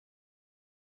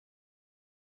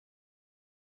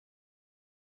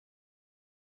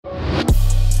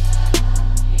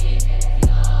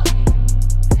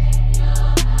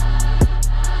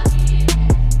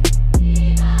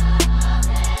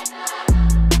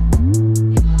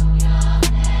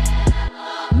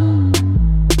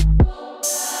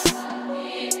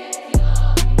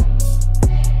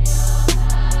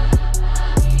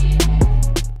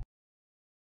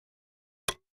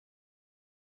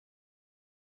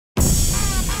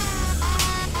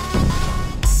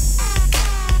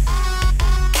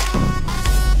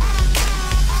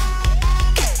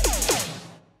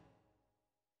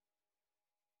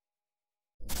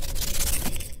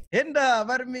Hinda,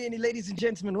 Varmini, ladies and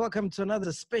gentlemen, welcome to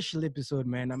another special episode,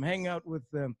 man. I'm hanging out with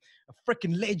a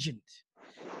freaking legend.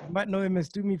 You might know him as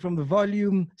Tumi from the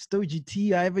volume, Stogie T,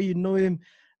 however you know him.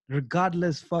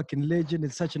 Regardless, fucking legend.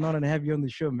 It's such an honor to have you on the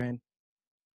show, man.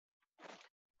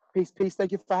 Peace, peace.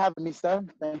 Thank you for having me, sir.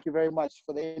 Thank you very much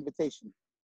for the invitation.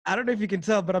 I don't know if you can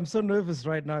tell, but I'm so nervous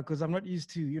right now because I'm not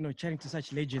used to, chatting to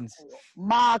such legends.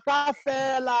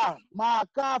 Macafela,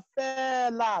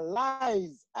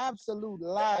 lies, absolute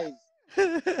lies.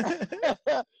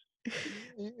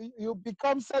 You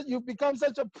become such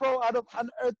a pro out of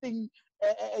unearthing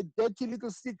dirty little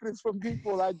secrets from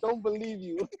people. I don't believe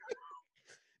you.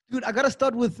 Dude, I gotta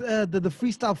start with the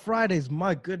Freestyle Fridays.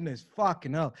 My goodness,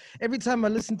 fucking hell. Every time I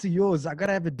listen to yours, I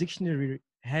gotta have a dictionary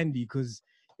handy because,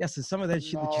 yes, some of that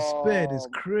shit that you spit is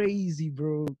No, crazy,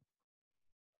 bro.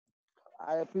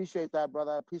 I appreciate that,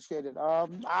 brother. I appreciate it.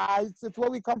 It's where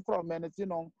we come from, man. It's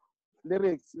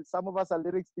lyrics. Some of us are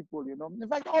lyrics people. In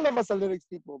fact, all of us are lyrics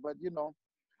people, but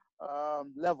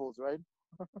levels, right?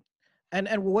 And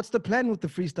what's the plan with the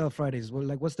Freestyle Fridays? Well,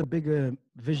 like, what's the bigger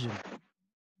vision?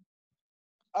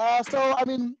 So I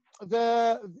mean,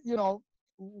 the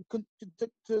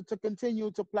to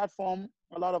continue to platform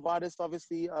a lot of artists.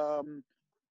 Obviously,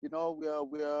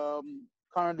 we're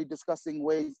currently discussing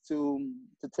ways to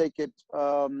take it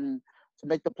to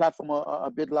make the platform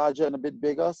a bit larger and a bit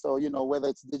bigger. So whether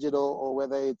it's digital or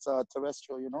whether it's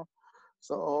terrestrial.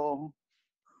 So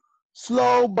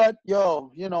slow, but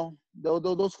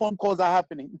those phone calls are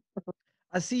happening.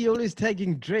 I see you always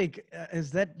tagging Drake.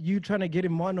 Is that you trying to get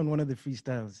him on one of the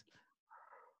freestyles?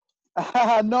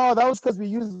 No, that was because we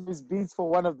used his beats for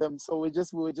one of them. So we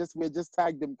just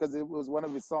tagged him because it was one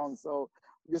of his songs. So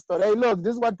we just thought, hey, look,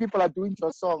 this is what people are doing to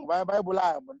your song. Bye,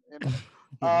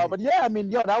 Yeah. But yeah, I mean,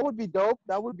 yeah, that would be dope.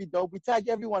 That would be dope. We tag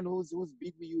everyone whose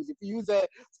beat we use. If you use a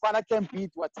Spanner Camp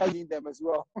beat, we're tagging them as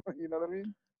well. You know what I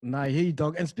mean? Nah, I hear you,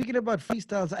 dog. And speaking about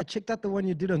freestyles, I checked out the one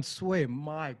you did on Sway.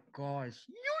 My gosh.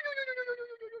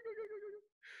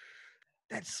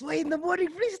 That Sway in the morning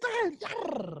freestyle.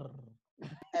 Yarr.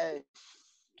 Hey,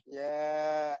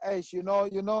 yeah, hey,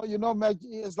 Meg,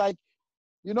 it's like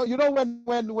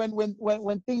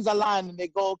when things align and they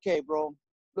go, okay, bro,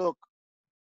 look,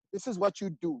 this is what you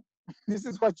do. This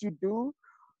is what you do.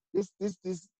 This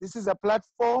is a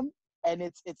platform, and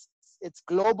it's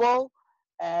global,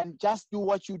 and just do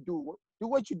what you do. Do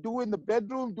what you do in the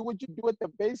bedroom. Do what you do at the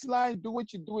baseline. Do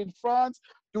what you do in France.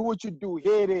 Do what you do.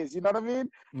 Here it is. You know what I mean?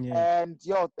 Yeah. And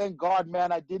yo, thank God,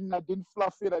 man. I didn't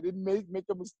fluff it. I didn't make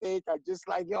a mistake. I just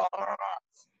like yo,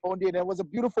 owned it. It was a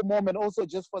beautiful moment, also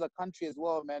just for the country as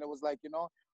well, man. It was like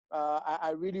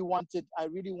I really wanted. I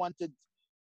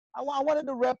wanted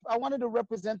to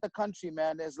represent the country,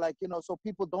 man. It's like, so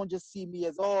people don't just see me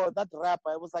as, oh, that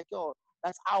rapper. It was like, yo,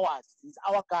 that's ours. He's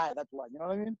our guy, that one. You know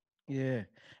what I mean? Yeah.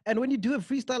 And when you do a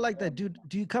freestyle like Yeah. that, dude,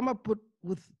 do you come up with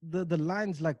the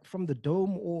lines like from the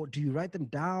dome, or do you write them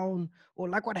down, or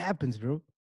like what happens, bro?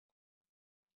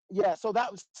 Yeah, so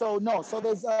no, so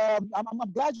there's I'm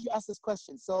glad you asked this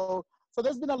question. So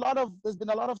there's been a lot of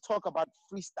talk about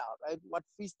freestyle, right? What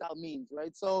freestyle means,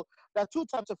 right? So there are two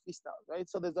types of freestyle, right?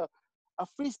 So there's a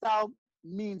freestyle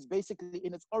means basically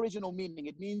in its original meaning,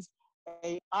 it means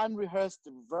a unrehearsed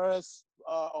verse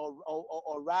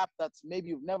or rap that's maybe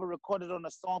you've never recorded on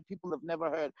a song people have never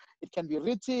heard. It can be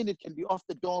written, it can be off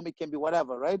the dome, it can be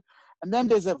whatever, right? And then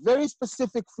there's a very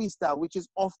specific freestyle which is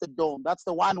off the dome. That's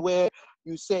the one where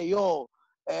you say, yo,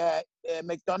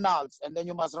 McDonald's, and then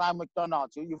you must rhyme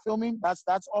McDonald's. You feel me? That's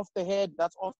off the head,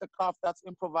 that's off the cuff, that's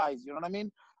improvised. You know what I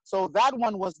mean? So that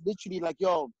one was literally like,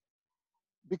 yo,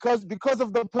 because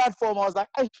of the platform, I was like,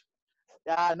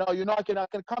 yeah, no, I can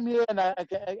come here and I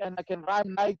can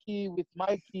rhyme Nike with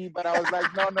Mikey, but I was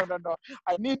like, no.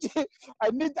 I need to,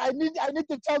 I need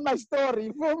to tell my story.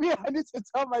 You feel me? I need to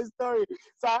tell my story.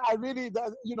 So I really,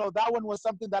 that one was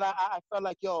something that I felt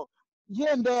like, yo, here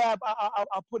and there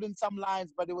I put in some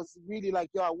lines, but it was really like,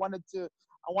 yo, I wanted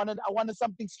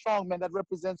something strong, man, that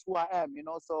represents who I am.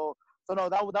 So no,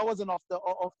 that wasn't off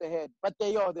the head, but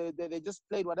they just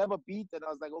played whatever beat, and I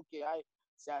was like, okay, I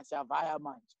via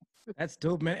man. That's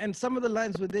dope, man. And some of the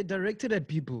lines were they directed at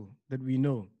people that we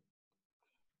know.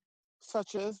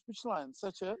 Such as which line?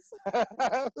 Such as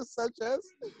such as.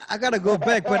 I gotta go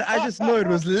back, but I just know it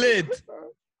was lit.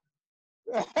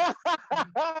 I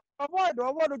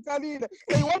want to tell you that.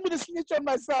 So you want me to snitch on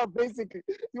myself, basically.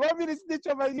 You want me to snitch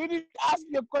on my. You didn't ask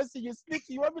me a question. You snitch.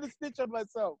 You want me to snitch on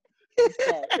myself? This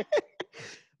guy.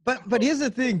 But here's the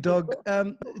thing, dog.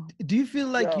 Do you feel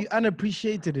like Yeah. you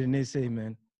unappreciated in SA,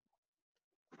 man?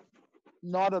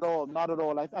 Not at all. Not at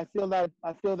all. I feel that.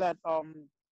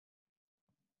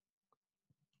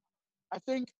 I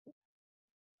think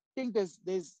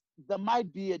there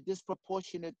might be a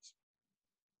disproportionate,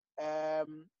 the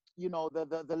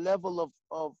level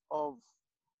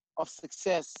of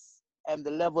success and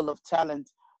the level of talent.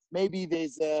 Maybe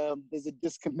there's a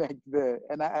disconnect there,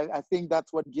 and I think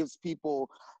that's what gives people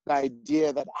the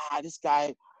idea that this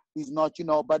guy, he's not,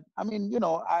 But I mean,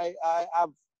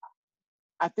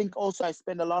 I think also I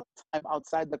spend a lot of time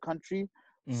outside the country,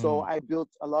 so Mm. I built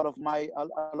a lot of my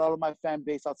fan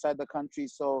base outside the country.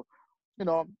 So, you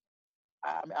know,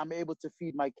 I'm able to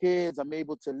feed my kids. I'm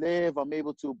able to live. I'm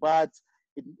able to, but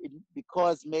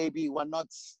because maybe we're not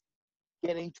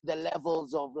getting to the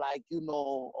levels of, like,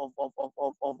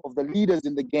 of the leaders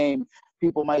in the game,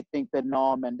 people might think that,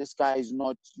 no, man, this guy is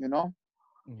not.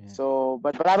 Yeah. So,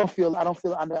 but I don't feel I don't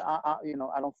feel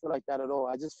like that at all.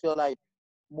 I just feel like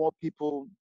more people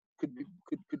could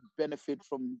benefit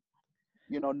from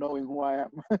knowing who I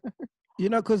am.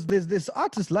 Because there's this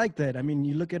artists like that. I mean,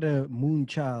 you look at a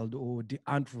Moonchild or the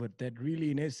Antwoord that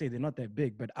really in SA they're not that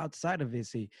big, but outside of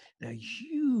SA they're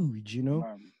huge.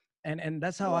 Right, And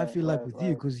that's how I right, feel like right, with you,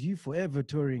 right. because you forever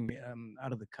touring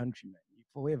out of the country, man. You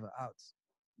forever out.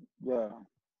 Yeah,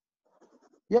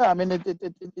 yeah. I mean,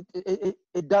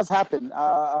 it does happen.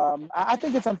 I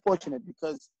think it's unfortunate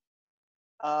because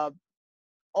uh,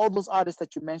 all those artists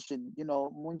that you mentioned,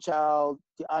 Moonchild,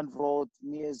 the Antwoord,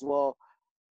 me as well,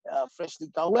 Freshly,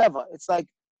 however, it's like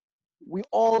we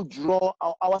all draw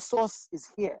our source is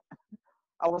here.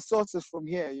 Our source is from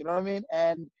here. You know what I mean?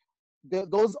 And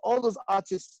those all those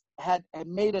artists had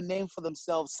made a name for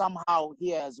themselves somehow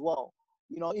here as well.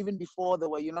 Even before they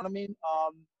were. You know what I mean?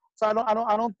 So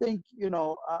I don't think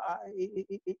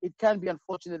it can be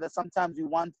unfortunate that sometimes we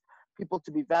want people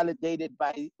to be validated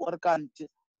by Orkan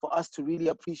for us to really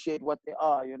appreciate what they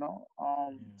are.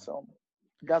 So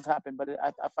it does happen, but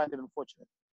I find it unfortunate.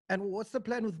 And what's the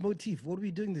plan with Motif? What are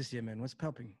we doing this year, man? What's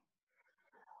popping?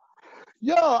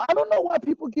 Yo, I don't know why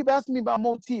people keep asking me about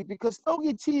Motif because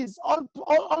Stogie T's all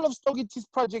of Stogie T's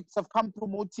projects have come through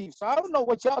Motif. So I don't know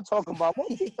what y'all talking about.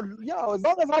 Motif, yo, as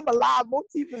long as I'm alive,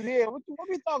 Motif is here. What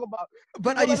we talking about?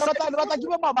 But are you signing Give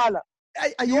me someone? Mabala.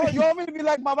 Are You you want, you want me to be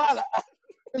like Mabala?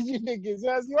 You niggas,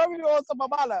 yes. You want me to also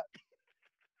Mabala?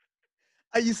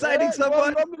 are you signing You want, someone?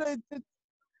 you want me to?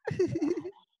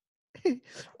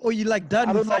 Or you like done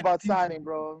I with don't know signing about people? signing,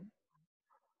 bro.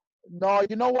 No,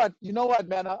 you know what? You know what,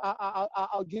 man?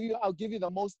 I'll give you the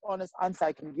most honest answer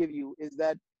I can give you is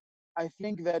that I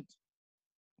think that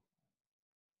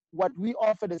what we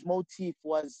offered as Motif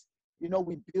was,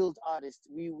 we build artists.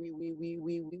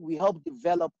 We help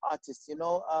develop artists,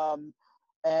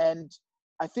 and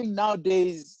I think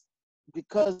nowadays,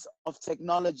 because of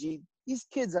technology, these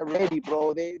kids are ready,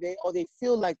 bro. They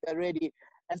feel like they're ready.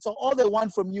 And so all they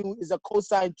want from you is a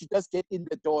cosign to just get in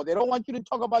the door. They don't want you to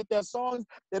talk about their songs.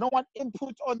 They don't want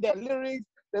input on their lyrics.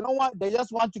 They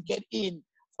just want to get in.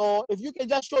 So if you can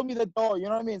just show me the door, you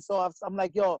know what I mean? So I'm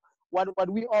like, yo, what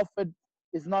we offered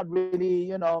is not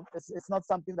really, it's not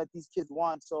something that these kids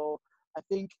want. So I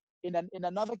think in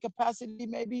another capacity,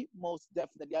 maybe, most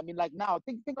definitely. I mean, like now,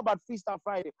 think about Freestyle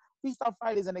Friday. Freestyle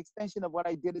Friday is an extension of what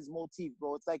I did as Motif,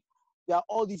 bro. It's like there are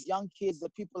all these young kids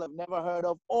that people have never heard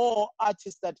of, or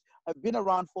artists that have been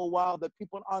around for a while that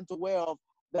people aren't aware of,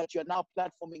 that you're now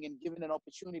platforming and giving an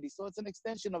opportunity. So it's an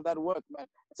extension of that work, man.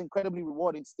 It's incredibly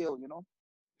rewarding still.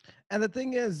 And the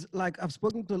thing is, like, I've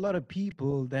spoken to a lot of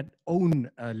people that own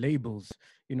labels.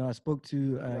 I spoke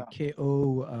to Yeah.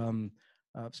 KO,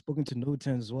 I've spoken to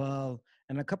Noten as well,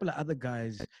 and a couple of other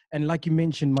guys. And like you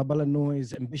mentioned, Mabala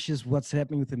Noise, Ambitious, what's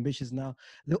happening with Ambitious now,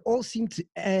 they all seem to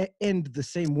end the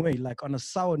same way, like on a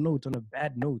sour note, on a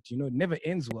bad note. It never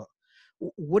ends well.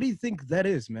 What do you think that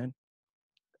is, man?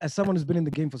 As someone who's been in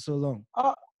the game for so long.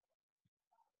 Uh,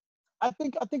 I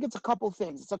think it's a couple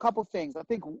things. It's a couple things. I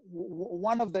think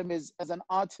one of them is, as an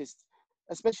artist,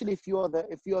 especially if you're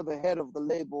the head of the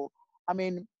label. I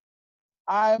mean,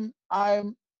 I'm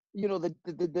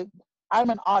the I'm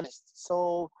an artist,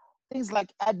 so things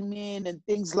like admin and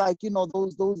things like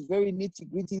those very nitty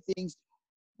gritty things,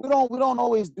 we don't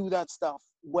always do that stuff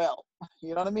well. You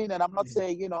know what I mean? And I'm not Yeah.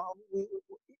 saying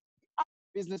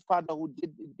business partner who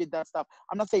did that stuff.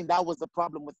 I'm not saying that was the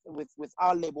problem with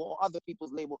our label or other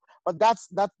people's label, but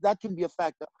that can be a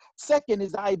factor. Second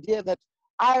is the idea that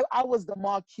I was the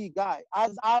marquee guy.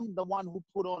 I'm the one who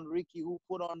put on Ricky, who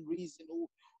put on Reason, who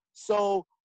so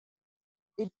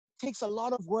it takes a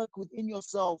lot of work within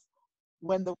yourself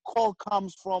when the call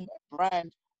comes from a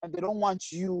brand and they don't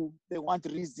want you, they want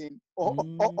Reason or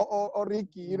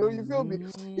Ricky. You feel me?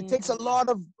 It takes a Mm. lot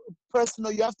of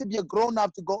personal. You have to be a grown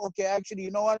up to go, okay, actually,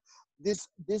 you know what? This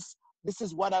this this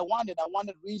is what I wanted. I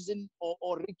wanted Reason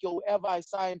or Ricky or whoever I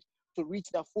signed to reach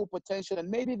their full potential, and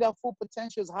maybe their full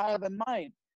potential is higher than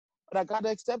mine. But I gotta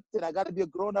accept it. I gotta be a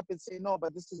grown up and say no.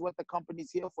 But this is what the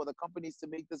company's here for. The company's to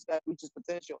make this guy reach his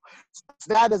potential. So it's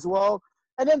that as well.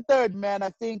 And then third, man, I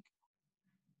think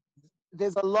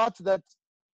there's a lot that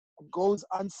goes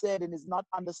unsaid and is not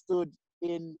understood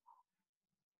in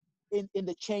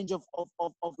the change of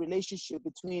relationship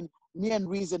between me and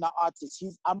Reese and our artist.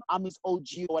 I'm his OG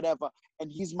or whatever,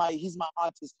 and he's my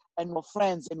artist, and we're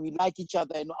friends and we like each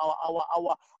other, and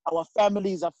our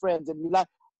families are friends and we like.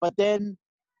 But then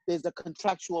there's a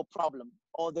contractual problem,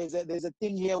 or there's a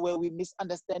thing here where we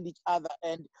misunderstand each other,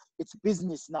 and it's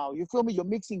business now. You feel me? You're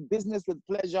mixing business with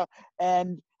pleasure,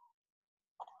 and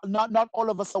not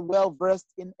all of us are well versed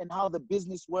in how the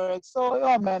business works. So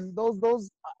yeah, man, those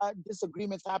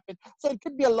disagreements happen. So it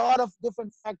could be a lot of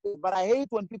different factors. But I hate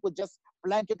when people just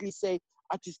blanketly say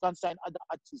artists can't sign other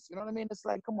artists. You know what I mean? It's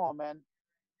like, come on, man.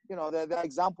 You know, there are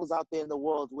examples out there in the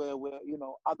world where you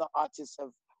know other artists have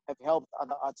helped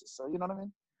other artists. So you know what I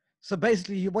mean? So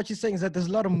basically, what you're saying is that there's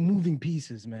a lot of moving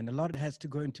pieces, man. A lot has to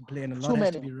go into play, and a lot Too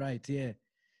has to many. be right. Yeah.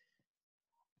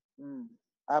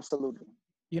 Absolutely.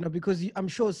 You know, because I'm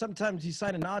sure sometimes you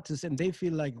sign an artist and they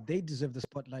feel like they deserve the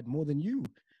spotlight more than you,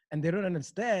 and they don't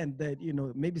understand that, you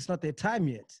know, maybe it's not their time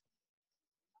yet.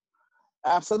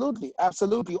 Absolutely,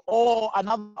 absolutely. Or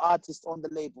another artist on the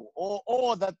label,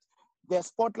 or that their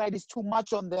spotlight is too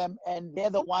much on them, and they're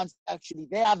the ones actually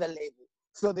they are the label.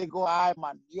 So they go, "Hi,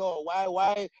 man, yo,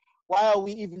 why are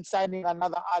we even signing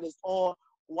another artist? Or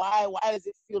why does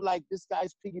it feel like this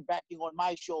guy's piggybacking on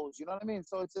my shows? You know what I mean?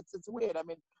 So it's weird. I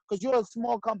mean, because you're a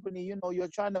small company, you know, you're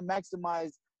trying to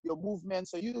maximize your movement.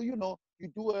 So you know you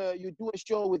do a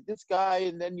show with this guy,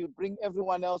 and then you bring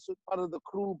everyone else who's part of the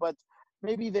crew, but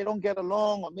maybe they don't get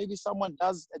along, or maybe someone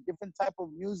does a different type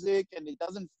of music and it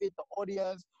doesn't fit the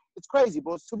audience. It's crazy,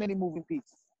 bro. It's too many moving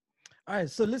pieces. All right,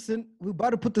 so listen, we're about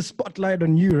to put the spotlight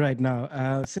on you right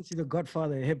now, since you're the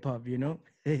godfather of hip hop, you know.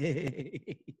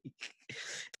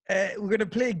 We're gonna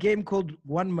play a game called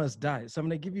One Must Die. So I'm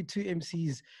gonna give you two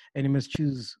MCs, and you must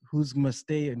choose who's must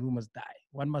stay and who must die.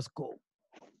 One must go.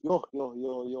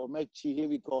 Yo, make Chi, here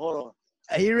we go. Hold on.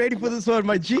 Are you ready for this one,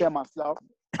 my G? Prepare myself.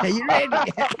 Are you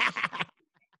ready?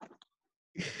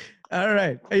 All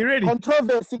right, are you ready?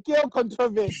 Controversy, kill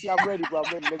controversy. I'm ready, bro.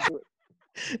 I'm ready. Let's do it.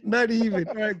 Not even.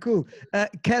 All right, cool.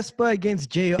 Casper against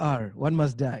JR. One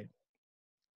must die.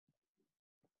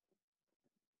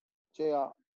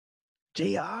 JR.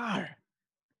 JR.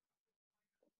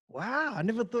 Wow, I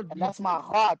never thought. And that's my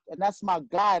heart, and that's my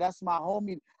guy, that's my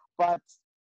homie. But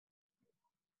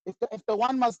if the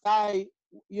one must die,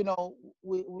 you know,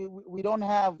 we don't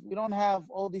have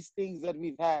all these things that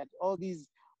we've had, all these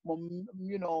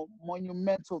you know,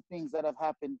 monumental things that have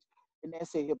happened in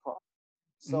SA hip hop.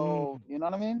 So you know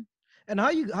what I mean? And how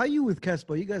you with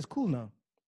Casper? You guys cool now?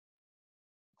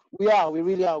 We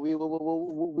really are. We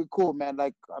cool, man.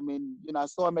 Like, I mean, you know, I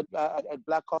saw him at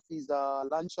Black Coffee's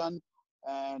luncheon,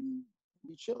 and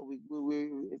we chill.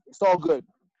 It's all good.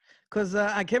 Because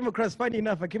funny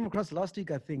enough, I came across last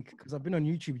week, I think, because I've been on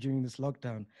YouTube during this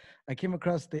lockdown. I came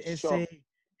across the Sure. SA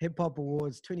Hip Hop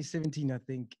Awards 2017, I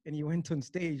think. And he went on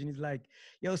stage and he's like,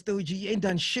 yo, Stogie, you ain't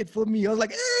done shit for me. I was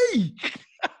like, hey!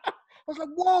 I was like,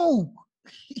 whoa!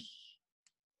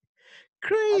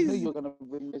 Crazy. I knew you were gonna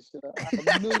bring this shit up.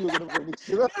 I knew you were gonna bring this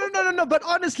shit up. No. But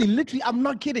honestly, literally, I'm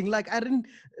not kidding. Like,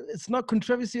 it's not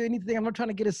controversy or anything. I'm not trying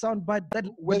to get a sound bite.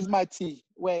 Where's my tea?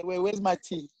 Where's my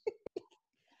tea?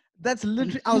 That's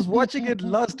literally, I was watching it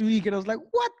last week and I was like,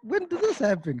 what? When did this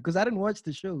happen? Because I didn't watch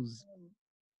the shows.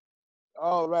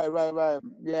 Oh, right.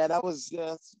 Yeah, that was,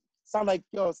 sound like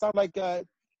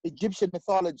Egyptian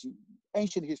mythology,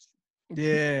 ancient history.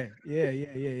 Yeah.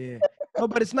 No,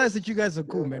 but it's nice that you guys are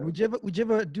cool, man. Would you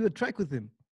ever do a track with him?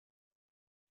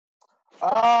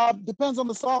 Depends on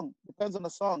the song.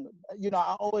 You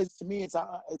know, to me, it's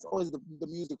always the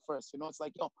music first. You know, it's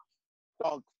like, yo,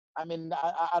 dog. I mean,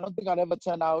 I don't think I'd ever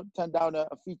turn down a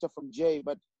feature from Jay,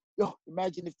 but yo,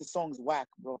 imagine if the song's whack,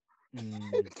 bro.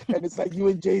 And it's like you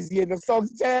and Jay-Z and the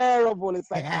song's terrible.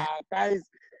 It's like, guys,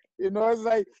 you know,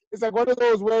 it's like one of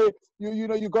those where you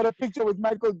know you got a picture with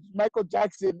Michael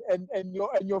Jackson and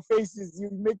your face is you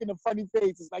making a funny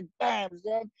face. It's like, damn,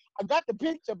 man, I got the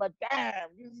picture, but damn,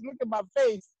 you just look at my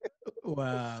face.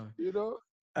 Wow. You know?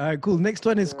 All right, cool. Next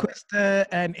one is Questa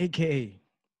and AKA.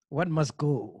 One must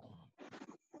go.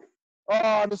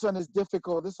 Oh, this one is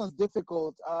difficult. This one's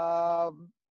difficult.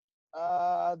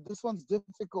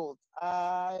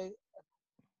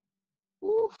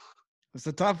 Oof. It's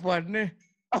a tough one, eh?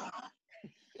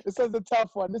 This is a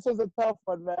tough one,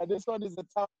 man. This one is a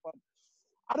tough one.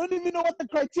 I don't even know what the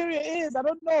criteria is. I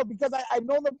don't know because I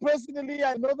know them personally.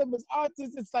 I know them as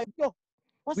artists. It's like, yo,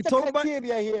 what's We the talk about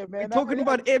criteria here, we're man? talking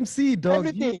about MC, dog.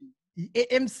 Everything.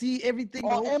 MC, everything, the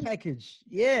Or whole package.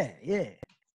 Yeah, yeah.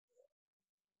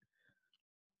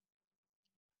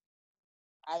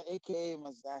 AKA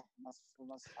must.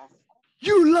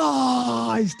 You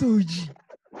lie, Stogie.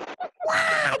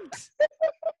 What?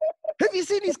 Have you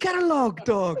seen his catalog,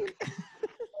 dog?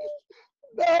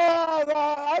 No,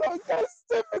 I don't. That's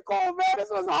typical, man. This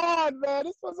was hard, man.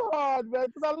 Because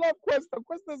I love Questa.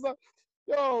 Questa's a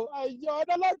and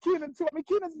I love Keenan too. I mean,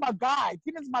 Keenan's my guy.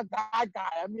 Keenan's my guy.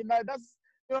 I mean, that's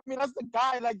that's the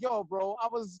guy. Like, yo, bro.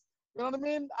 You know what I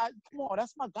mean? Come on,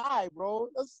 that's my guy, bro.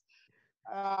 That's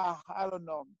I don't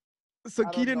know. So I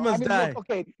don't Keenan know. I must mean, die. look,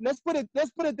 okay. Let's put it this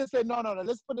way. No.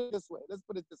 Let's put it this way.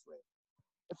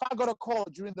 If I got a call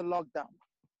during the lockdown,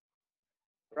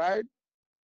 right?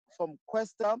 From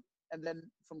Questa and then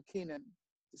from Keenan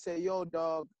to say, yo,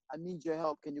 dog, I need your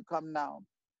help. Can you come now?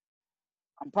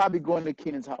 I'm probably going to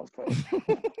Keenan's house first. So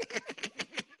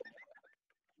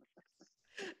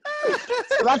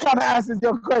that kind of answers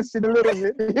your question a little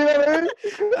bit. You know what I mean?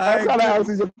 That kind of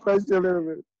answers your question a little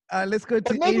bit. Let's go to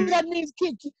but maybe that means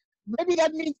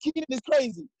Keenan is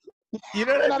crazy. You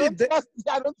know what I mean?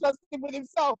 I don't trust him with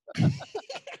himself.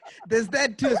 There's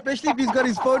that too, especially if he's got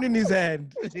his phone in his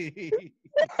hand.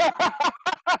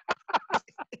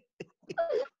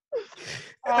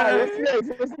 All right,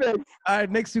 what's next? All right,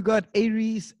 next we got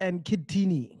a-reece and Kid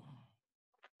Teeny.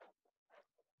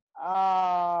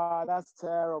 That's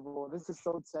terrible. This is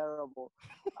so terrible.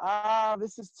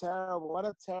 This is terrible. What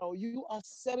a terrible. You are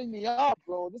setting me up,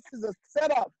 bro. This is a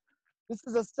setup. This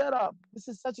is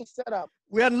such a setup.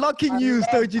 We're unlocking you,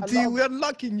 Stogie T. We're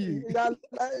unlocking you.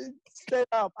 Straight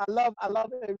up. I love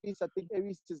a-reece. I think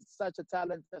a-reece is such a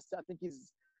talent. I think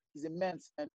he's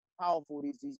immense and powerful.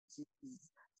 He's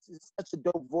such a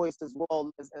dope voice as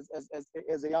well as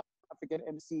a young African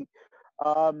MC.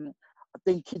 I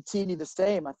think Kid Teeny the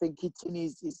same. I think Kid Teeny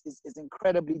is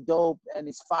incredibly dope and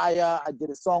he's fire. I did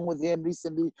a song with him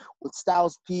recently with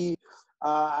Styles P.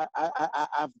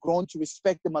 I've grown to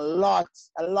respect him a lot.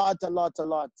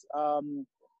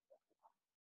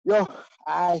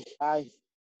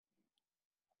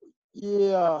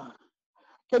 Yeah.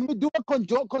 Can we do a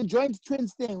conjoined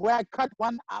twins thing where I cut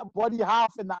one body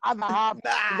half and the other half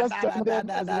just turn them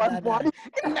as one body?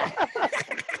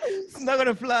 It's not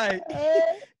gonna fly.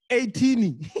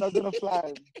 18. Not gonna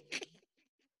fly.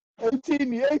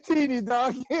 18,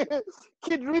 dog.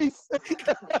 Kid Reese.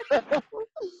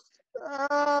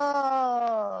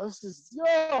 This is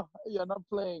you're not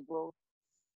playing, bro.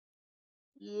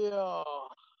 Yeah.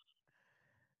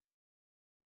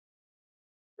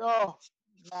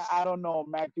 I don't know,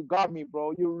 Mac. You got me,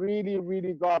 bro. You really,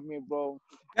 really got me, bro.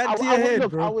 Got to your head,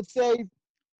 bro. I would say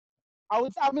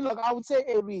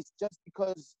a-reece just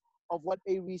because of what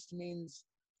a-reece means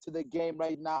to the game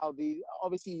right now.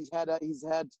 Obviously he's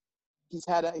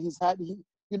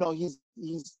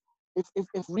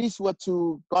if Reese were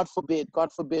to, God forbid,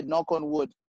 knock on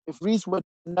wood, if Reese were to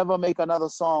never make another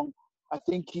song, I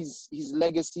think his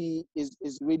legacy is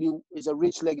a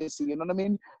rich legacy. You know what I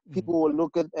mean? People will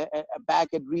look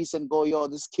back at Reese and go, yo,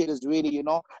 this kid is really,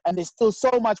 and there's still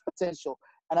so much potential.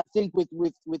 And I think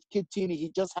with Kid Teeny, he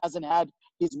just hasn't had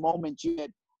his moment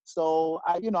yet. So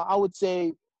I would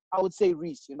say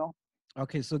Reese,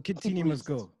 Okay, so Kid Teeny must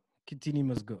go. Kid Teeny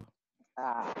must go.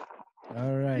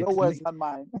 All right. Your words, not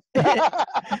mine.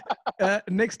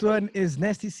 Next one is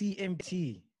Nasty C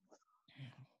MT.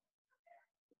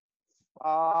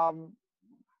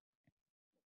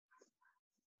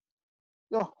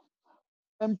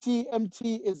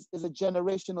 MT is a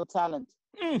generational talent.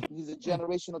 He's a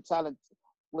generational talent.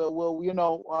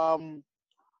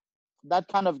 That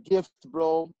kind of gift,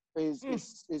 bro, is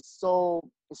so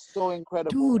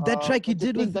incredible. Dude, that track you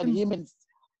did with him.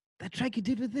 That track you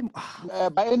did with him.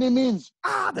 By any means.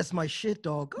 That's my shit,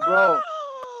 dog.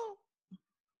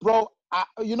 Bro,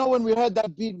 when we heard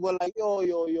that beat, we're like, yo,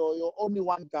 only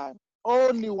one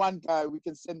guy we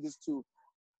can send this to.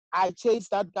 I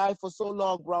chased that guy for so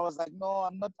long, bro. I was like, no,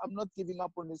 I'm not giving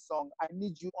up on this song. I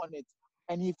need you on it.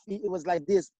 And it was like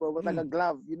this, bro. It was like a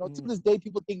glove. To this day,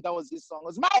 people think that was his song. It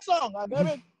was my song. I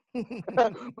never.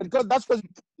 Because that's what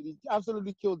he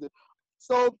absolutely killed it.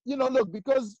 So look,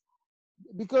 because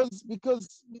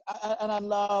and I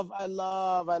love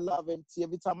MT.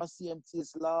 Every time I see MT,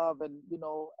 it's love, and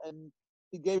and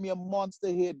he gave me a monster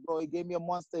hit, bro. He gave me a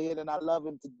monster hit, and I love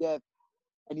him to death.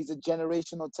 And he's a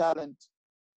generational talent.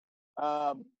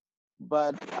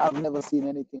 But I've never seen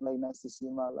anything like Nasty C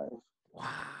in my life. Wow.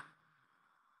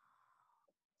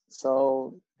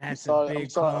 So I'm That's a sorry.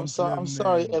 big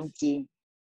compliment. MT.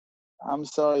 I'm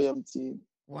sorry, MT.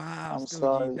 Wow, I'm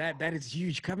Stogie, sorry. that is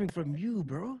huge coming from you,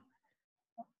 bro.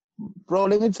 Bro,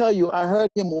 let me tell you, I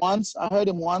heard him once. I heard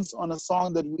him once on a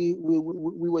song that we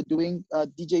were doing,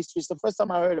 DJ Switch. The first time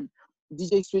I heard him,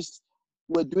 DJ Switch,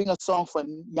 we were doing a song for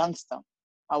Youngster.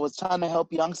 I was trying to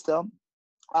help Youngster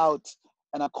out,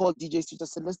 and I called DJ Switch. I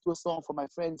said, let's do a song for my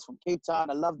friends from Cape Town.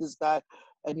 I love this guy.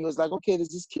 And he was like, okay, there's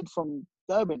this kid from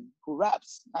Durban who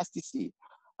raps, Nasty C.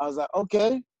 I was like,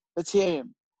 okay, let's hear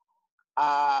him.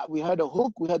 We heard a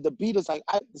hook, we heard the beat. It's like,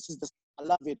 I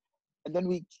love it. And then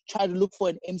we tried to look for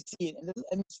an MC,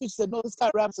 and Switch said, no, this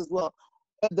guy raps as well.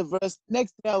 Heard the verse.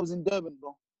 Next day I was in Durban,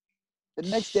 bro. The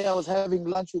next day I was having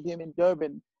lunch with him in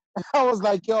Durban. I was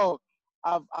like, yo,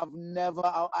 I've never,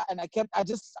 I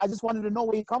just wanted to know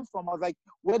where he comes from. I was like,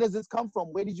 where does this come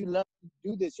from? Where did you learn to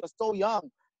do this? You're so young.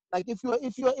 Like if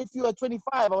you were 25,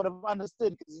 I would have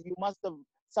understood because you must have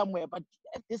somewhere. But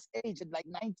at this age, at like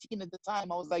 19 at the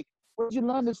time, I was like, where did you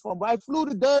learn this from? Bro? I flew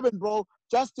to Durban, bro,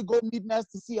 just to go meet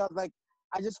Nasty C. I was like,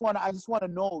 I just want to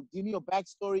know. Give me your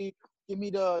backstory. Give me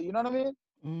the, you know what I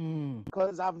mean?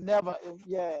 Because I've never,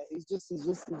 yeah, it's just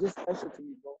special to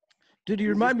me, bro. Dude, you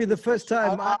remind me the first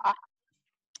time.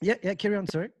 Yeah, carry on,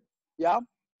 sorry. Yeah?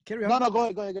 Carry on. No, go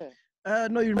ahead.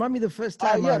 No, you remind me the first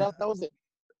time. Yeah, that was it.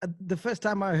 The first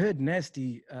time I heard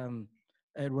Nasty,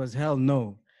 it was Hell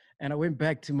No. And I went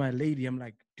back to my lady. I'm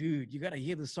like, dude, you got to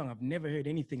hear the song. I've never heard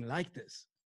anything like this.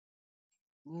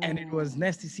 And it was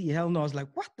Nasty C, Hell No. I was like,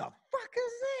 what the fuck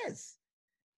is this?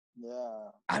 Yeah.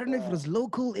 I don't know if it was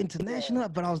local, international,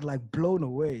 but I was like blown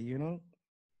away, you know?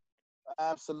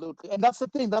 Absolutely. And that's the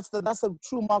thing. That's the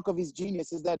true mark of his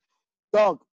genius is that,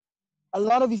 dog, a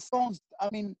lot of his songs, I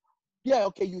mean, yeah,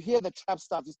 okay, you hear the trap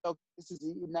stuff. You talk, this is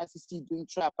Nasty C doing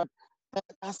trap, but there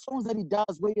are songs that he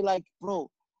does where you're like, bro,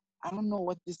 I don't know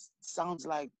what this sounds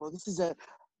like, bro. This is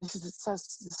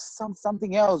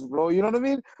something else, bro. You know what I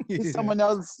mean? Yeah. This is someone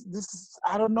else.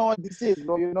 I don't know what this is,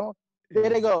 bro. You know? There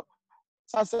they go.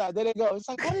 Sasa, there they go. It's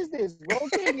like, what is this, bro?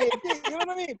 You know what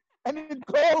I mean? And it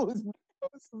goes. Bro.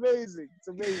 It's amazing. It's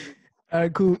amazing. All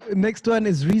right, cool. Next one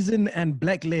is Reason and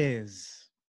Black Layers.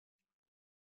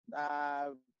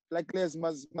 Black Layers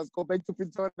must go back to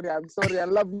Pretoria. I'm sorry. I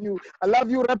love you. I love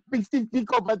you, rapping Steve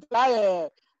Pico, but come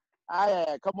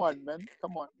on, man.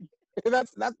 Come on.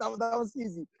 that was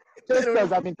easy. Just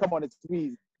because, I mean, come on, it's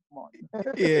easy. Come on.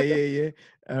 Yeah.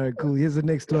 All right, cool. Here's the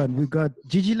next one. We got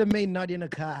Gigi Lamaine, Nadia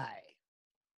Nakai.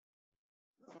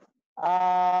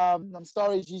 I'm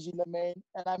sorry, Gigi Lamaine.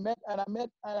 And I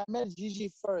met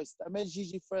Gigi first. I met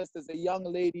Gigi first as a young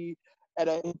lady at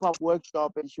a hip hop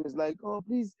workshop, and she was like, "Oh,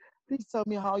 please tell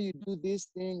me how you do this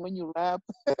thing when you rap."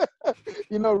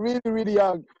 You know, really, really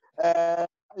young.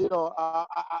 You know, I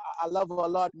love her a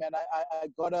lot, man. I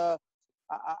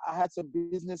had some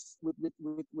business with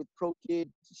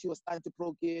ProKid. She was signed to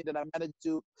ProKid, and I managed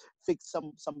to fix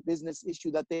some business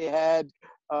issue that they had.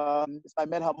 So I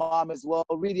met her mom as well.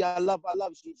 Really, I love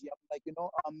Gigi. I'm like, you know,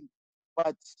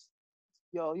 but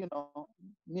yo, you know,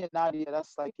 me and Nadia,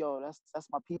 that's like, yo, that's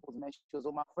my people's, man. She was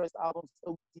on my first album,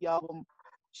 Stogie T album.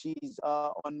 She's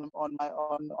on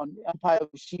Empire of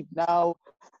Sheep now.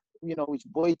 You know, with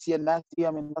Boy T and Nasty.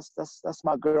 I mean, that's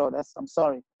my girl. I'm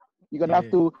sorry. You're gonna have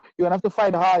to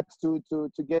fight hard to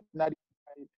get Nadia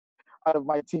out of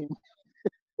my team.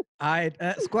 All right,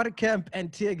 Squatter Camp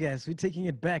and Tear Gas. We're taking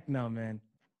it back now, man.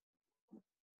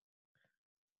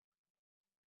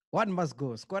 One must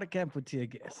go. Squatter Camp or Tear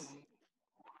Gas.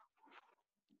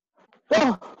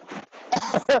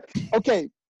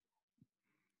 Okay.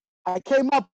 I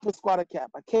came up with Squatter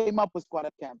Camp. These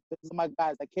are my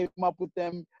guys. I came up with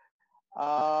them.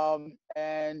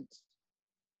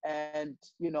 And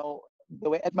you know, they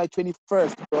were at my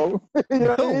 21st, bro. You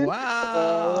know Oh,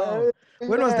 wow.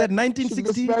 When was that?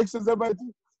 1960?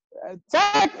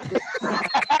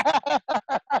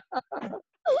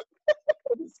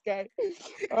 This guy.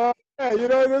 You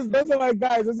know, those are my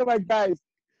guys.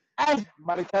 Ay,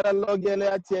 catalog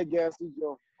at Tear Gas,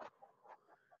 Joe.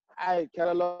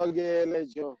 Catalog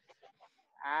Joe.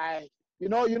 You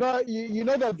know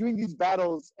they're doing these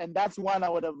battles, and that's one I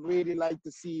would have really liked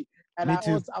to see. And Me I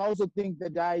too. also think the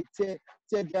guy Tear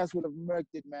Gas would have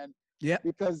murked it, man. Yeah.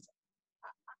 Because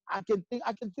I can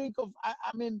think of I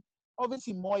mean,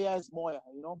 obviously Moya is Moya,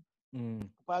 you know.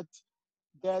 But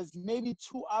there's maybe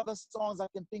two other songs I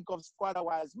can think of squatter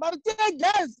wise. But Tear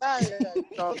Gas,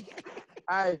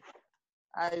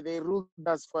 they ruled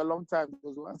us for a long time,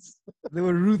 those ones. They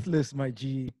were ruthless, my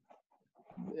G.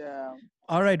 Yeah.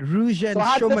 All right, Rouge and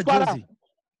Shoma Josie.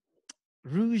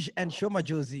 Rouge and Shoma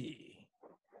Josie.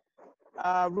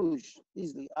 Rouge,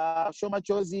 easily. Show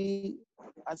Machozi,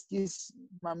 Askis,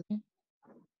 Mami,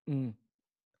 Mm.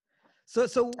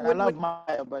 So and I love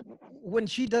Maya, but when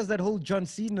she does that whole John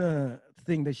Cena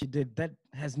thing that she did, that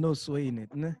has no sway in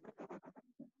it. Nah?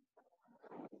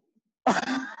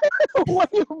 what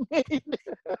do you mean?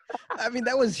 I mean,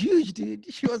 that was huge, dude.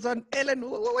 She was on Ellen.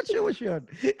 What show was she on?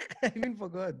 I even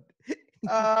forgot.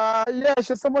 Yeah,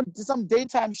 some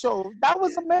daytime show. That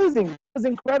was amazing. It was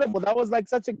incredible. That was like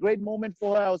such a great moment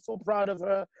for her. I was so proud of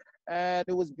her, and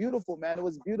it was beautiful, man. It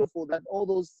was beautiful that all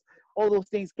those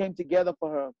things came together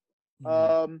for her.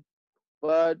 Mm.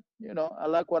 But I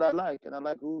like what I like, and I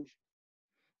like Rouge.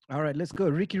 All right, let's go.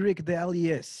 Ricky Rick, the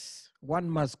LES. One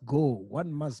must go.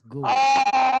 One must go.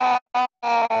 Oh,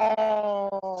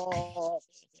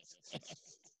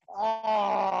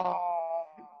 oh,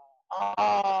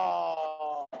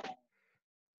 oh,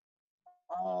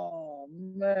 oh,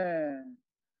 man.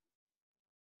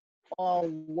 Oh,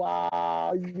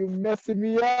 wow. You messing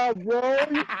me up, bro.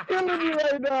 You killing me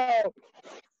right now.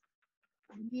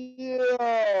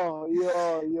 Yo.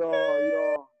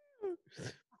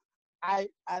 I'd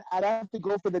have to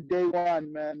go for the day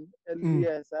one, man. Mm.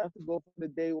 LES. I have to go for the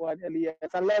day one, LES.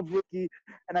 I love Ricky,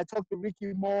 and I talk to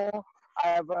Ricky more. I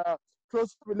have a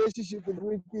close relationship with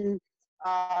Ricky.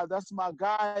 That's my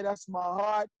guy. That's my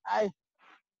heart. I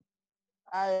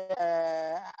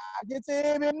get to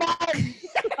him in mind.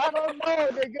 I don't know,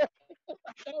 nigga. I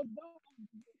don't know.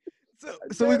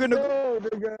 So we're gonna.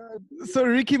 Nigga. So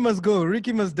Ricky must go.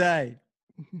 Ricky must die.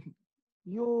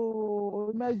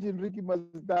 Yo, imagine Ricky must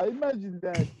die. Imagine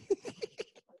that.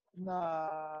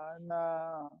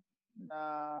 Nah.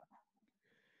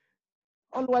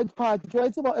 All white party. Can I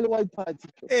talk about all white party?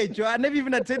 Hey, Joe, I never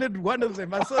even attended one of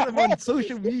them. I saw them on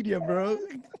social media, bro.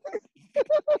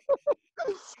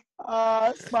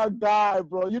 It's my guy,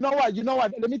 bro. You know what?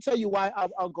 Let me tell you why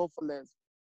I'll go for Les.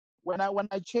 When I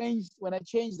changed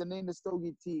the name of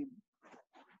Stogie Team,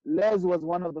 Les was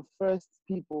one of the very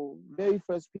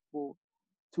first people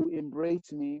to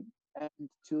embrace me and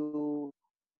to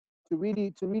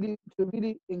really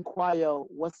inquire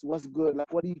what's good,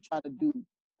 like what are you trying to do,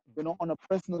 on a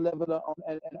personal level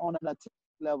and on an artistic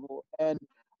level. And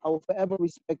I will forever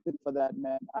respect him for that,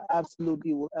 man. I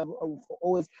absolutely will ever I will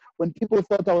always. When people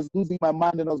thought I was losing my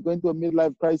mind and I was going through a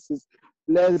midlife crisis,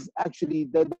 Les actually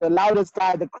the loudest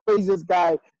guy, the craziest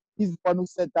guy. He's the one who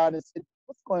sat down and said,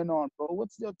 "What's going on, bro?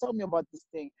 Tell me about this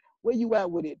thing. Where you at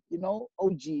with it?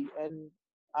 OG." And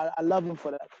I love him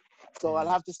for that. So I'll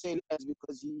Yeah. have to say Les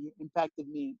because he impacted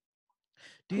me.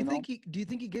 You know. Do you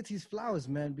think he gets his flowers,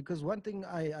 man? Because one thing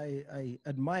I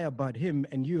admire about him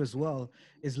and you as well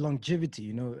is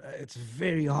longevity. It's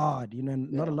very hard.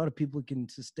 And not a Yeah. lot of people can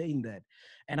sustain that.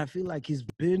 And I feel like he's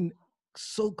been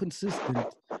so consistent,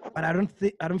 but I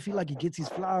don't feel like he gets his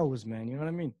flowers, man. You know what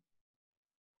I mean?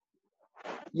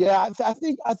 Yeah, I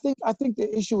think the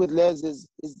issue with Les is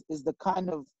the kind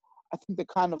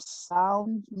of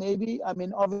sound, maybe. I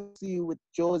mean, obviously with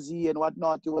Josie and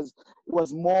whatnot, it was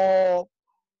more.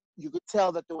 You could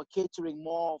tell that they were catering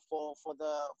more for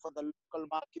the local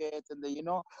market and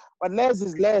But Les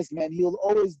is Les, man. He'll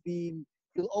always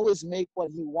make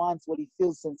what he wants, what he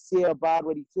feels sincere about,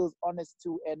 what he feels honest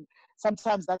to, and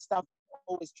sometimes that stuff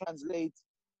always translates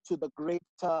to the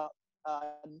greater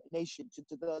nation, to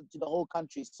the whole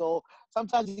country. So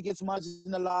sometimes he gets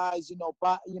marginalized,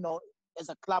 but as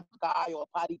a club guy or a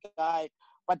party guy.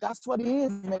 But that's what he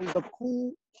is, man. He's a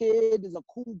cool kid. He's a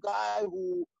cool guy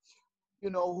who's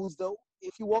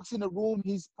if he walks in a room,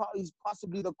 he's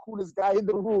possibly the coolest guy in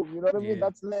the room. You know what I mean? Yeah.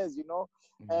 That's Les.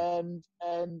 Mhm.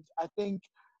 And I think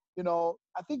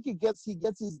he gets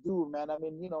his due, man. I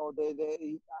mean,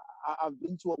 I've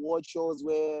been to award shows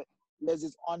where Les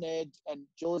is honored, and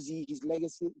Josie, his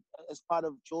legacy as part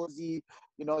of Josie,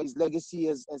 his legacy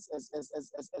as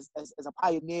a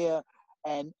pioneer,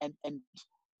 and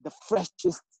the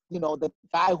freshest, the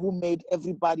guy who made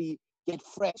everybody get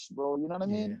fresh, bro. You know what I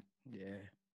Yeah. mean? Yeah.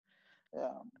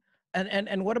 Yeah.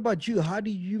 And what about you? How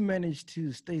do you manage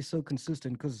to stay so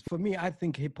consistent? Because for me, I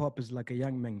think hip hop is like a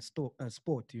young man's sport.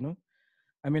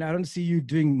 I mean, I don't see you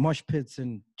doing mosh pits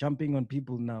and jumping on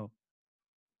people now.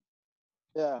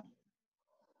 Yeah.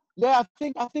 Yeah, I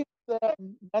think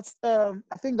that's the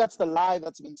lie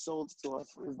that's been sold to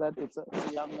us, is that it's a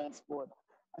young man's sport.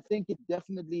 I think it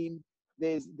definitely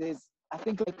there's I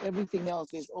think like everything else,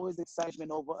 there's always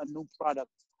excitement over a new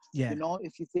product. Yeah.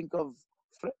 If you think of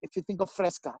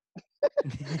Fresca,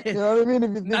 you know what I mean? If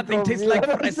you think Nothing of, tastes you know like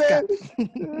what I'm fresca.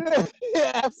 saying?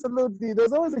 Yeah, absolutely.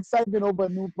 There's always excitement over a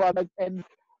new product, and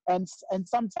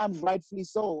sometimes rightfully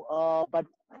so. But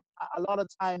a lot of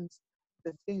times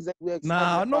the things that we're excited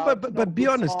Nah, no, about, you know, but be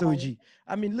good honest, songs. OG.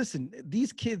 I mean, listen,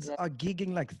 these kids Yeah. are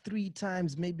gigging like 3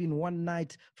 times, maybe in one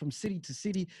night from city to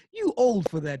city. You old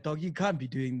for that, dog. You can't be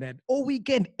doing that all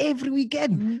weekend, every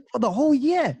weekend Mhm. for the whole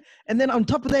year. And then on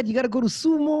top of that, you gotta go to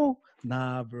sumo.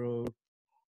 Nah, bro.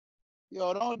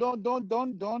 Yo,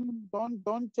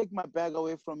 don't take my bag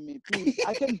away from me, please.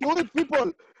 I can do it,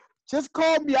 people. Just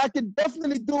call me. I can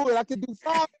definitely do it. I can do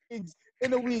 5 gigs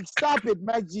in a week. Stop it,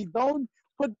 Mac G. Don't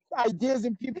put ideas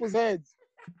in people's heads,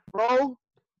 bro.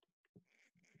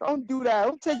 Don't do that.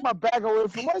 Don't take my bag away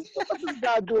from us. What's this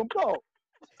guy doing, bro?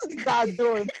 What's this guy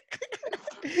doing?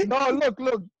 No,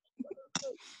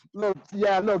 look.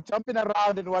 Yeah, look, jumping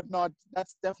around and whatnot.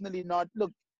 That's definitely not.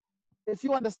 Look, if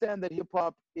you understand that hip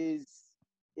hop is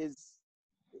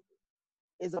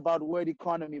is about word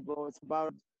economy, bro. It's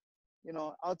about, you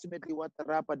know, ultimately what the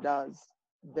rapper does.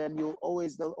 Then there'll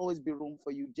always be room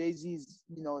for you. Jay-Z's,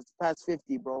 you know, it's past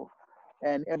 50, bro.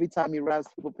 And every time he raps,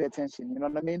 people pay attention. You know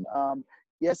what I mean?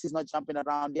 Yes, he's not jumping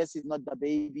around. Yes, he's not the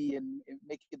baby and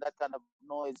making that kind of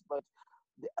noise. But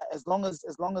as long as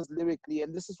lyrically,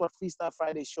 and this is what Freestyle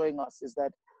Friday is showing us, is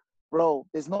that, bro,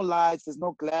 there's no lights, there's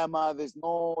no glamour, there's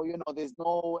no, you know, there's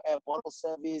no bottle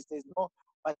service,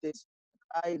 but there's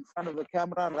a guy in front of the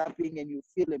camera rapping, and you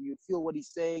feel him, you feel what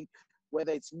he's saying,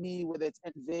 whether it's me, whether it's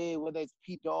NV, whether it's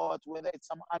P Dot, whether it's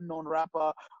some unknown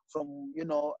rapper from, you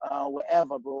know,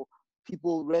 wherever, bro.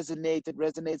 People resonate, it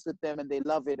resonates with them, and they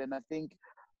love it. And I think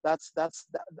that's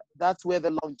where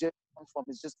the longevity comes from.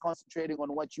 It's just concentrating on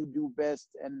what you do best.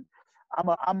 And I'm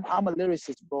a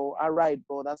lyricist, bro. I write,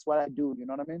 bro. That's what I do. You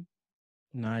know what I mean?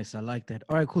 Nice, I like that.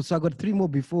 All right, cool. So I got 3 more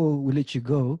before we let you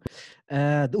go.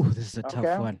 This is a tough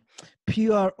Okay. one.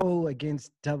 PRO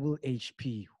against double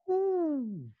HP.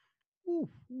 Ooh, ooh,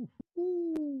 ooh,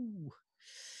 ooh.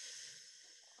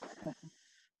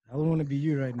 I don't want to be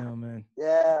you right now, man.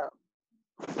 Yeah,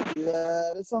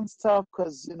 yeah. This one's tough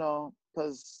because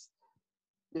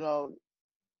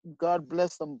God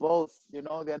bless them both. You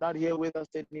know, they're not here with us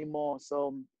anymore.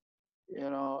 So, you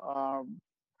know,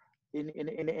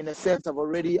 in a sense, I've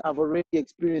already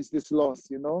experienced this loss.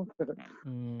 You know,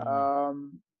 Mm,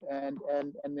 um, and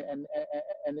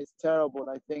it's terrible.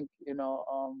 I think,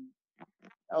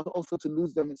 also to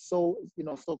lose them is so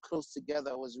close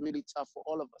together was really tough for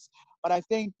all of us. But I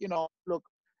think, look,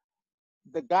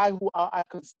 the guy who I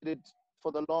considered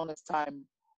for the longest time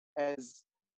as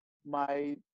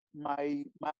my my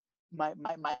my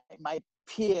my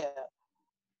peer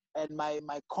and my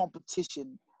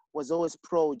competition was always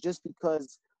Pro, just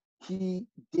because he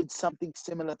did something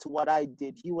similar to what I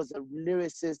did. He was a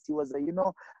lyricist. He was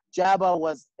Jabba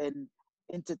was an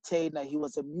entertainer. He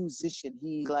was a musician.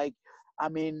 I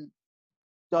mean,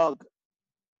 dog.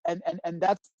 And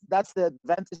that's the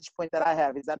vantage point that I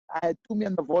have, is that I had two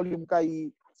men the volume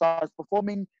kai, so I was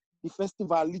performing the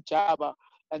festival Jabba,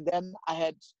 and then I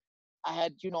had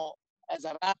as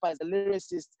a rapper, as a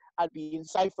lyricist, I'd be in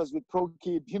ciphers with Pro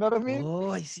Kid. You know what I mean?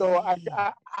 oh, I So see.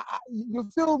 you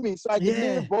feel me? So I could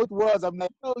Yeah. live both worlds. I'm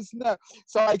like, no, it's not.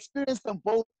 So I experienced them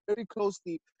both very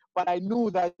closely, but I knew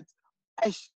that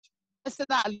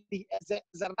personally, as a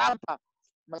rapper,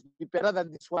 must be better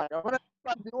than this one. I'm gonna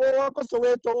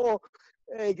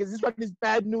because this one is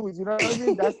bad news. You know what I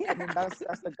mean? That's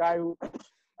the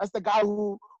guy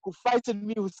who frightened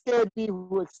me, who scared me,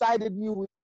 who excited me, who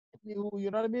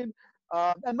you know what I mean?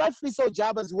 And rightfully so,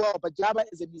 Jabba as well. But Jabba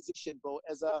is a musician, bro.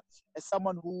 As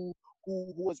someone who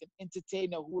was an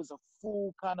entertainer, who was a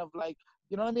fool, kind of like,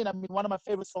 you know what I mean? I mean, one of my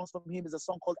favorite songs from him is a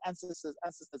song called Ancestors,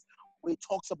 where he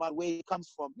talks about where he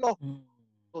comes from. Mm.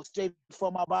 Go straight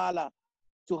from Abala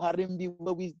to Harimbi,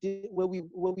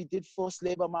 where we did forced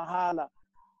labor Mahala.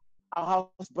 Our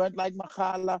house burnt like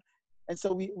Mahala. And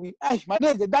so my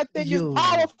nigga, that thing is Yo.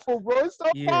 powerful, bro. It's so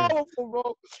Yeah. powerful,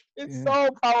 bro. It's Yeah.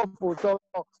 so powerful. So,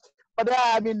 but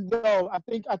yeah, I mean, no, I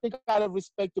think out of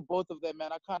respect to both of them,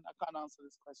 man, I can't answer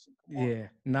this question. Come Yeah.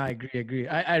 No, I agree.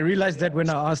 I realized that when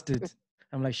I asked it.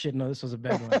 I'm like, shit, no, this was a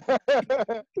bad one. on.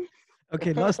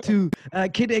 Okay, last two.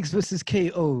 Kid X versus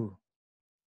KO.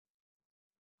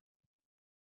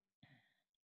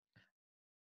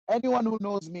 Anyone who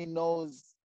knows me knows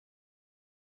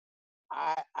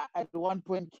at one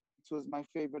point Kid was my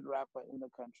favorite rapper in the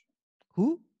country.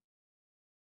 Who?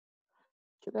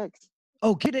 Kid X.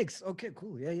 Oh, Kid X. Okay,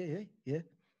 cool. Yeah.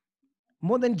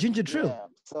 More than Ginger Trill. Yeah.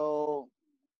 So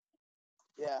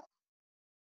yeah,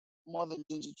 more than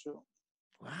Ginger True.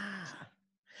 Wow.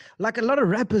 Like a lot of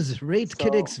rappers rate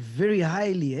Kid So X very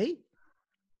highly, eh?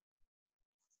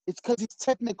 it's because he's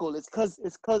technical. It's because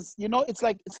it's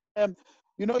like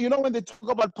You know when they talk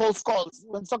about pulse calls,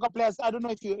 when soccer players, I don't know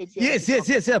if you Yes,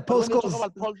 soccer, yeah. but Post when they talk calls,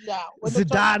 about pulse, yeah,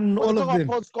 Zidane, when they all talk of about them.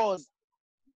 pulse calls,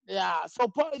 yeah.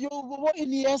 So you what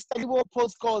Iniesta, you what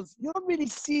pulse calls, you don't really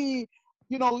see.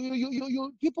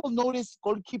 People notice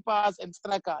goalkeepers and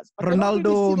strikers, but they don't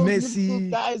really see Ronaldo, those midfield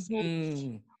Messi. guys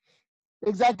who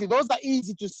exactly those are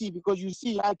easy to see because you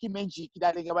see Haki Menji, you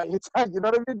know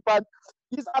what I mean? But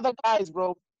these other guys,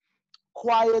 bro,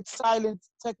 quiet, silent,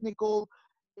 technical,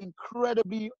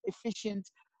 incredibly efficient.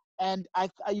 And I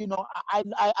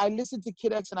listen to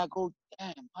Kid X and I go,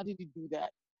 damn, how did he do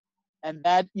that? And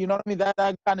that, you know what I mean?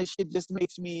 That kind of shit just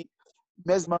makes me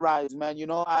mesmerized, man.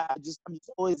 I'm just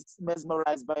always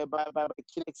mesmerized by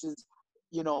Kid X's,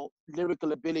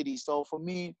 lyrical ability. So for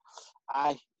me,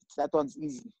 that one's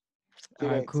easy. All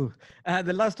Kid right, X. cool.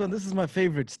 The last one, this is my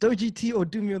favorite. Stogie T or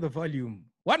Do Me on the Volume.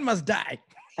 One must die.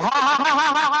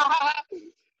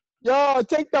 Yo,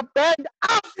 take the band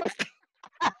off.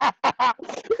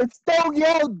 It's Stogie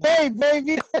all day,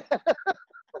 baby.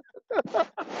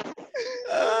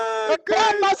 Oh, The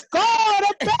band God. must go.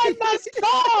 The band must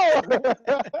go.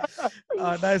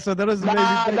 Nice one. That was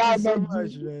amazing. Thank you so man.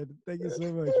 much, man. Thank you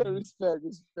so much.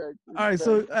 Respect. All right,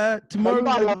 so But tomorrow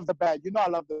I love the band. I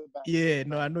love the band. Yeah,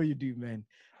 no, I know you do, man.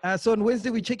 So on Wednesday,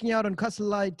 we're checking out on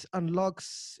CastleLite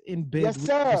Unlocks in Bed Yes, with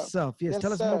sir. yourself. Yes, Yes,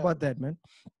 tell us more sir. about that, man.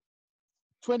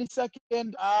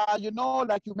 22nd,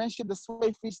 like you mentioned, the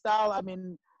Sway freestyle. I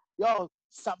mean,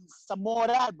 some more of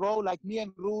that, bro. Like me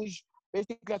and Rouge.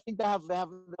 Basically, I think they have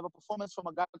a performance from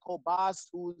a guy called Bass,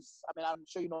 I'm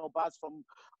sure you know Bass from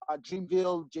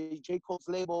Dreamville, J. Cole's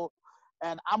label.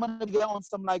 And I'm gonna be there on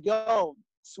some like,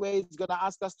 Sway is gonna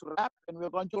ask us to rap, and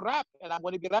we're going to rap, and I'm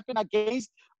gonna be rapping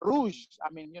against Rouge.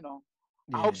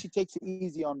 I hope she takes it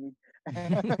easy on me.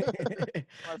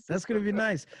 That's gonna be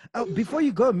nice. Before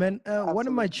you go, man, one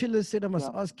of my Absolutely. chillers said I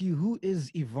must Yeah. ask you, who is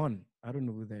Yvonne? I don't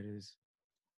know who that is.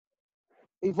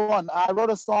 Yvonne, I wrote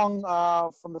a song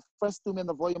from the first Two Men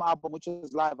the Volume album, which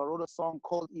is live. I wrote a song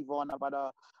called Yvonne about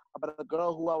a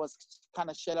girl who I was kind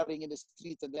of shadowing in the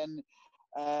streets, and then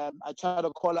I tried to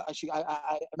call her.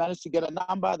 I managed to get a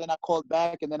number. Then I called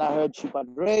back, and then I heard she got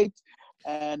raped.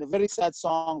 And a very sad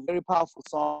song, very powerful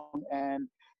song, and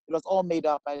it was all made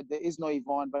up. There is no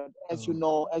Yvonne, but as you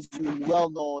well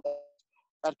know,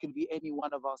 that could be any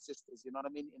one of our sisters. You know what I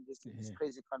mean? In this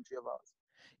crazy country of ours.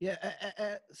 Yeah.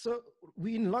 So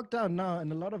we're in lockdown now,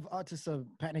 and a lot of artists are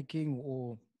panicking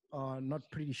or are not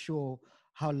pretty sure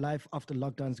how life after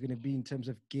lockdown is going to be in terms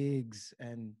of gigs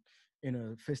and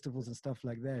festivals and stuff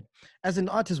like that. As an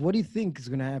artist, what do you think is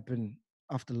going to happen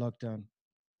after lockdown?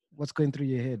 What's going through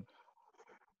your head?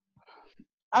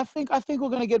 I think we're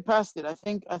gonna get past it. I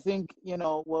think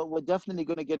we're definitely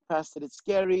gonna get past it. It's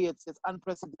scary. It's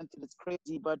unprecedented. It's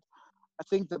crazy. But I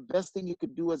think the best thing you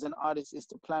could do as an artist is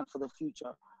to plan for the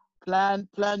future. Plan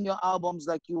your albums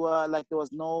like there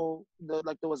was no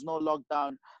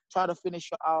lockdown. Try to finish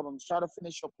your albums. Try to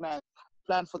finish your plans.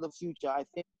 Plan for the future. I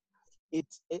think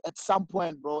at some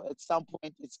point, bro. At some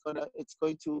point, it's going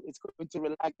to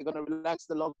relax. They're gonna relax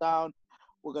the lockdown.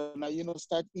 We're gonna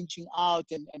start inching out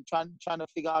and trying to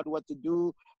figure out what to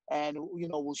do. And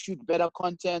we'll shoot better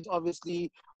content. Obviously,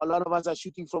 a lot of us are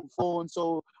shooting from phones,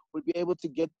 so we'll be able to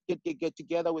get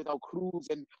together with our crews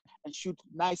and shoot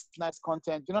nice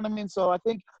content. You know what I mean? So I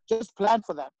think just plan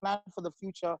for that. Plan for the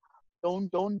future.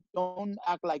 Don't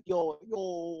act like you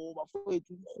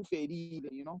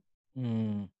know.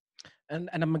 Mm. And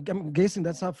I'm guessing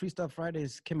that's how Freestyle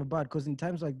Fridays came about, because in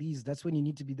times like these, that's when you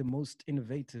need to be the most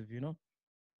innovative.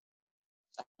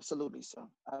 Absolutely, sir.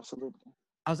 Absolutely.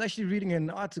 I was actually reading an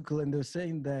article and they were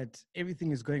saying that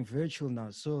everything is going virtual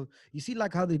now. So you see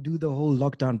like how they do the whole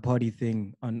lockdown party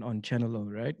thing on Channel O,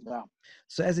 right? Yeah.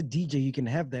 So as a DJ, you can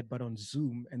have that, but on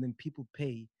Zoom, and then people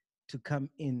pay to come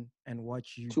in and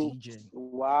watch you DJing.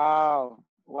 Wow,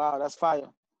 that's fire.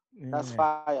 That's Yeah,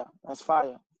 fire. That's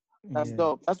fire. That's yeah,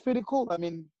 dope. That's pretty cool. I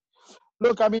mean,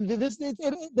 look, I mean,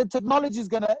 the technology is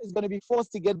gonna be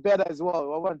forced to get better as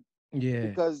well, yeah.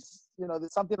 because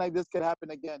something like this could happen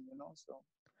again. So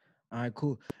All right,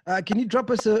 cool. Can you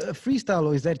drop us a freestyle,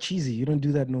 or is that cheesy? You don't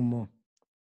do that no more.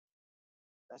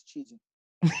 that's cheesy.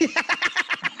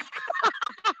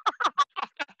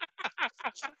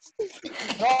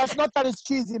 No, it's not that it's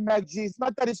cheesy, Mac G. It's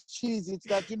not that it's cheesy. It's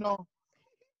that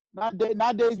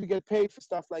nowadays we get paid for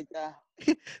stuff like that.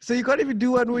 So you can't even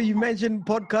do one where you mention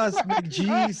podcast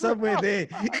McG somewhere there.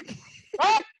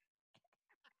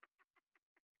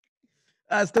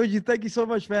 Stogie, thank you so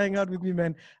much for hanging out with me,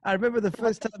 man. I remember the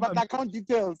first time. But account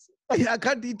details. I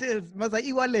can't details. Must I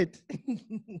e-wallet?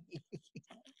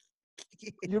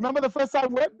 You remember the first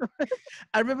time when?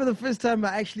 I remember the first time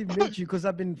I actually met you because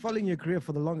I've been following your career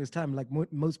for the longest time, like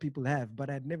most people have, but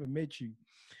I'd never met you.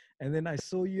 And then I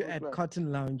saw you That's at right.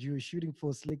 Cotton Lounge. You were shooting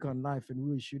for Slick on Life, and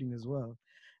we were shooting as well.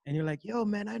 And you're like, "Yo,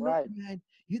 man, I know Right. you, man.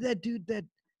 You that dude that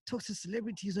talks to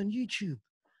celebrities on YouTube."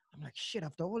 I'm like, "Shit!"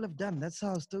 After all I've done, that's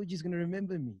how Stogie's gonna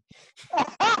remember me.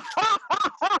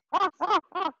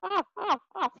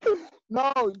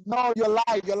 No, no, you're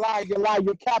lying, you're lying, you're lying,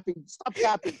 you're capping. Stop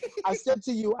capping. I said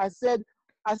to you, I said,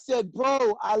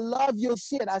 bro, I love your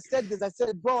shit. I said this. I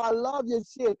said, bro, I love your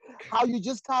shit. How you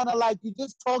just kind of like, you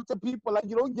just talk to people like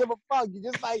you don't give a fuck. You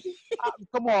just like,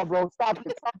 come on, bro. Stop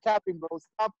it. Stop capping, bro.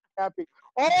 Stop capping.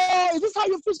 Oh, is this how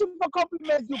you're fishing for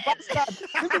compliments, you bastard?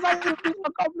 This is how you fish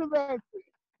for compliments.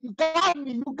 You got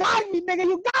me. You got me, nigga.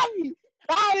 You got me.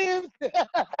 Got him.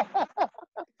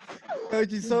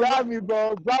 Thank you You so much. got me,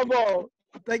 bro. Bravo.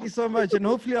 Thank you so much. And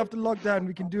hopefully after lockdown,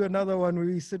 we can do another one where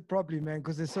we sit properly, man,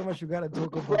 because there's so much we gotta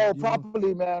talk about, Bro, you know.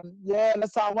 properly, man. Yeah,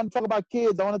 let's. I want to talk about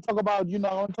kids. I want to talk about,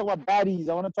 I want to talk about baddies.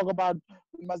 I want to talk about.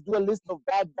 We must do a list of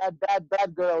bad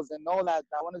girls and all that.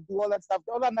 I want to do all that stuff,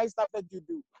 all that nice stuff that you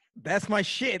do. That's my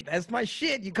shit. That's my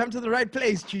shit. You come to the right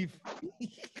place, Chief.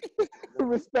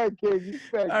 Respect, kid.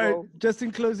 Respect, All right. bro. Just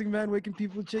in closing, man, where can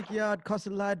people check you out?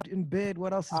 CastleLite in bed.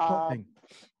 What else is popping? Um,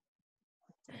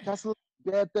 Castle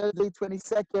there Thursday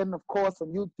 22nd, of course, on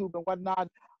YouTube and whatnot.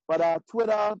 But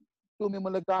Twitter, Tumi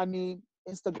Mulagani,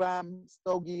 Instagram,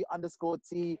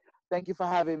 Stogie_T. Thank you for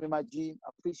having me, my G.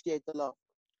 Appreciate the love.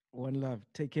 One love.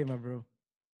 Take care, my bro.